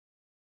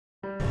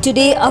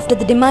Today, after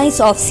the demise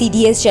of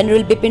CDS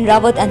General Bipin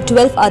Rawat and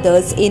 12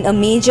 others in a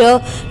major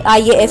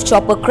IAF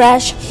chopper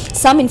crash,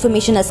 some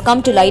information has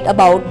come to light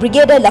about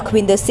Brigadier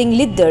Lakhwinder Singh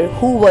Lidder,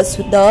 who was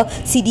the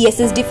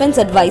CDS's defense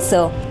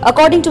advisor.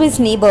 According to his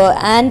neighbor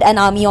and an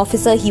army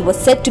officer, he was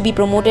said to be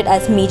promoted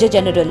as Major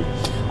General.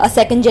 A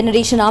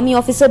second-generation army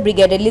officer,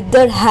 Brigadier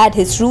Lidder, had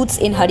his roots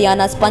in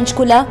Haryana's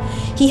Panchkula.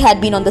 He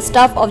had been on the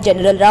staff of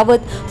General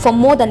Rawat for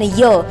more than a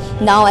year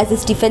now as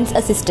his defense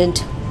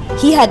assistant.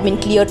 He had been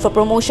cleared for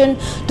promotion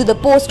to the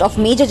post of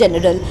Major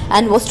General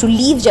and was to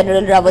leave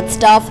General Rawat's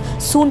staff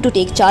soon to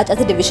take charge as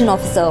a division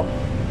officer.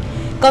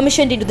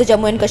 Commissioned into the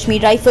Jammu and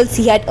Kashmir Rifles,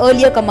 he had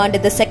earlier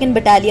commanded the 2nd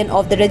Battalion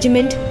of the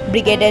regiment.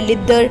 Brigadier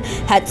Lidder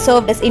had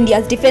served as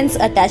India's defense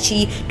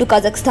attaché to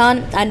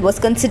Kazakhstan and was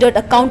considered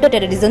a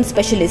counter-terrorism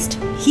specialist.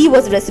 He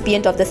was a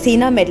recipient of the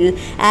Sena Medal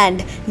and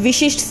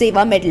Vishisht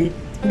Seva Medal.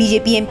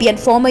 BJP MP and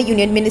former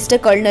Union Minister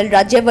Colonel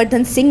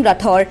Rajyavardhan Singh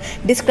Rathore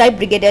described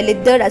Brigadier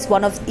Lidder as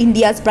one of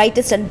India's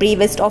brightest and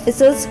bravest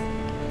officers.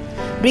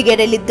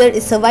 Brigadier Lidder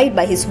is survived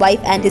by his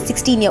wife and his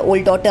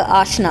 16-year-old daughter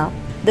Ashna.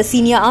 The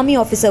senior army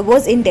officer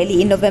was in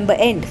Delhi in November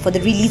end for the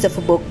release of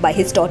a book by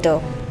his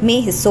daughter. May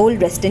his soul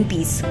rest in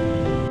peace.